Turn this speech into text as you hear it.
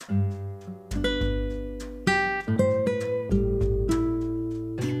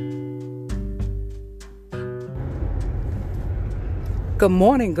Good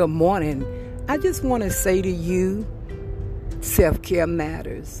morning, good morning. I just want to say to you, self-care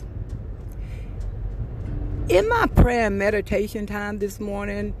matters. In my prayer and meditation time this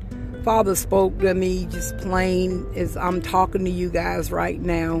morning, Father spoke to me just plain as I'm talking to you guys right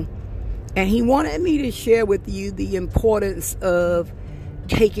now. And He wanted me to share with you the importance of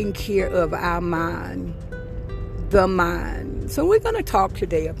taking care of our mind, the mind. So we're going to talk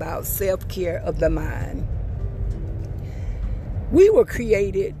today about self-care of the mind. We were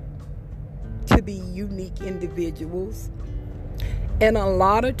created to be unique individuals. And a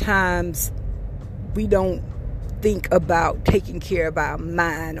lot of times we don't think about taking care of our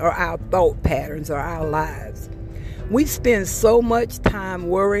mind or our thought patterns or our lives. We spend so much time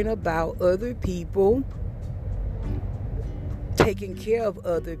worrying about other people, taking care of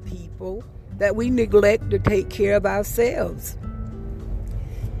other people, that we neglect to take care of ourselves.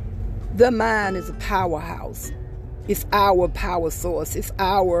 The mind is a powerhouse. It's our power source. It's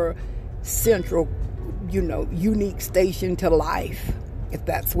our central, unique station to life, if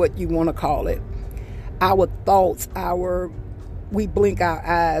that's what you want to call it. Our thoughts, we blink our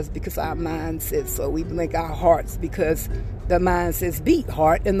eyes because our mind says so. We blink our hearts because the mind says beat,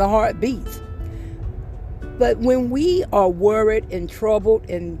 heart, and the heart beats. But when we are worried and troubled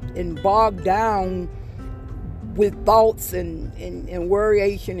and bogged down with thoughts and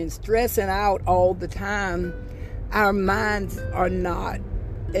worryation and stressing out all the time, our minds are not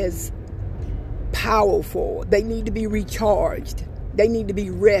as powerful. They need to be recharged. They need to be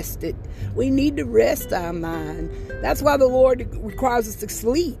rested. We need to rest our mind. That's why the Lord requires us to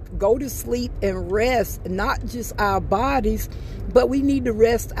sleep. Go to sleep and rest, not just our bodies, but we need to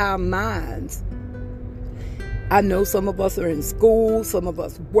rest our minds. I know some of us are in school, some of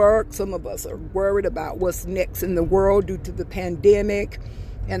us work, some of us are worried about what's next in the world due to the pandemic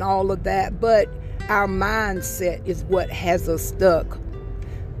and all of that, but our mindset is what has us stuck.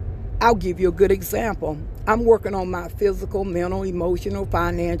 I'll give you a good example. I'm working on my physical, mental, emotional,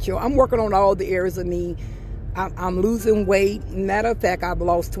 financial. I'm working on all the areas of me. I'm losing weight. Matter of fact, I've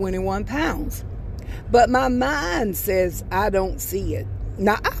lost 21 pounds. But my mind says I don't see it.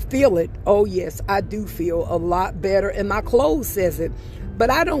 Now, I feel it. Oh, yes, I do feel a lot better. And my clothes says it. But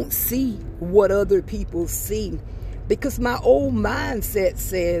I don't see what other people see. Because my old mindset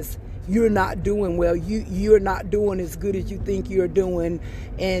says, you're not doing well. You're not doing as good as you think you're doing.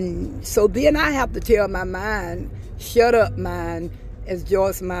 And so then I have to tell my mind, shut up, mind. As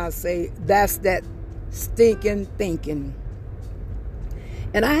Joyce Meyer say, that's that stinking thinking.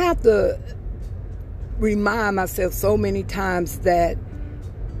 And I have to remind myself so many times that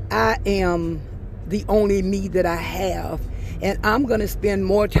I am the only me that I have. And I'm going to spend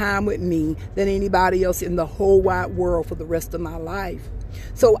more time with me than anybody else in the whole wide world for the rest of my life.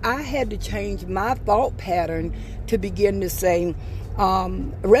 So I had to change my thought pattern to begin to say,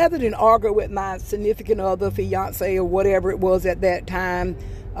 rather than argue with my significant other, fiance, or whatever it was at that time,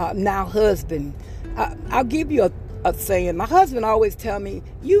 now husband, I'll give you a saying. My husband always tell me,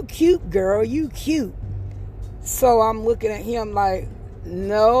 you cute girl, you cute. So I'm looking at him like,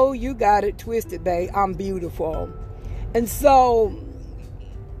 no, you got it twisted, babe. I'm beautiful. And so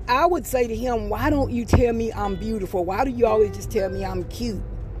I would say to him, why don't you tell me I'm beautiful? Why do you always just tell me I'm cute?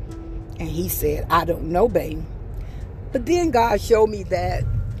 And he said, I don't know, babe. But then God showed me that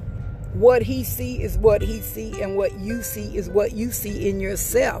what He see is what He see, and what you see is what you see in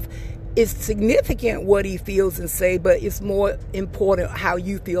yourself. It's significant what He feels and say, but it's more important how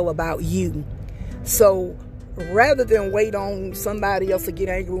you feel about you. So rather than wait on somebody else to get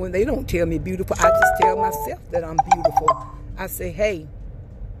angry when they don't tell me beautiful, I just tell myself that I'm beautiful. I say, hey,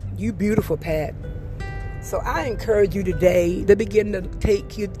 you beautiful, Pat. So I encourage you today to begin to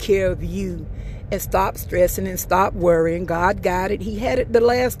take good care of you and stop stressing and stop worrying. God got it. He had it the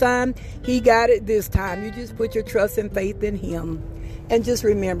last time. He got it this time. You just put your trust and faith in Him. And just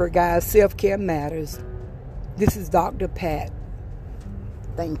remember, guys, self-care matters. This is Dr. Pat.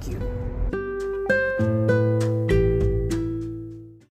 Thank you.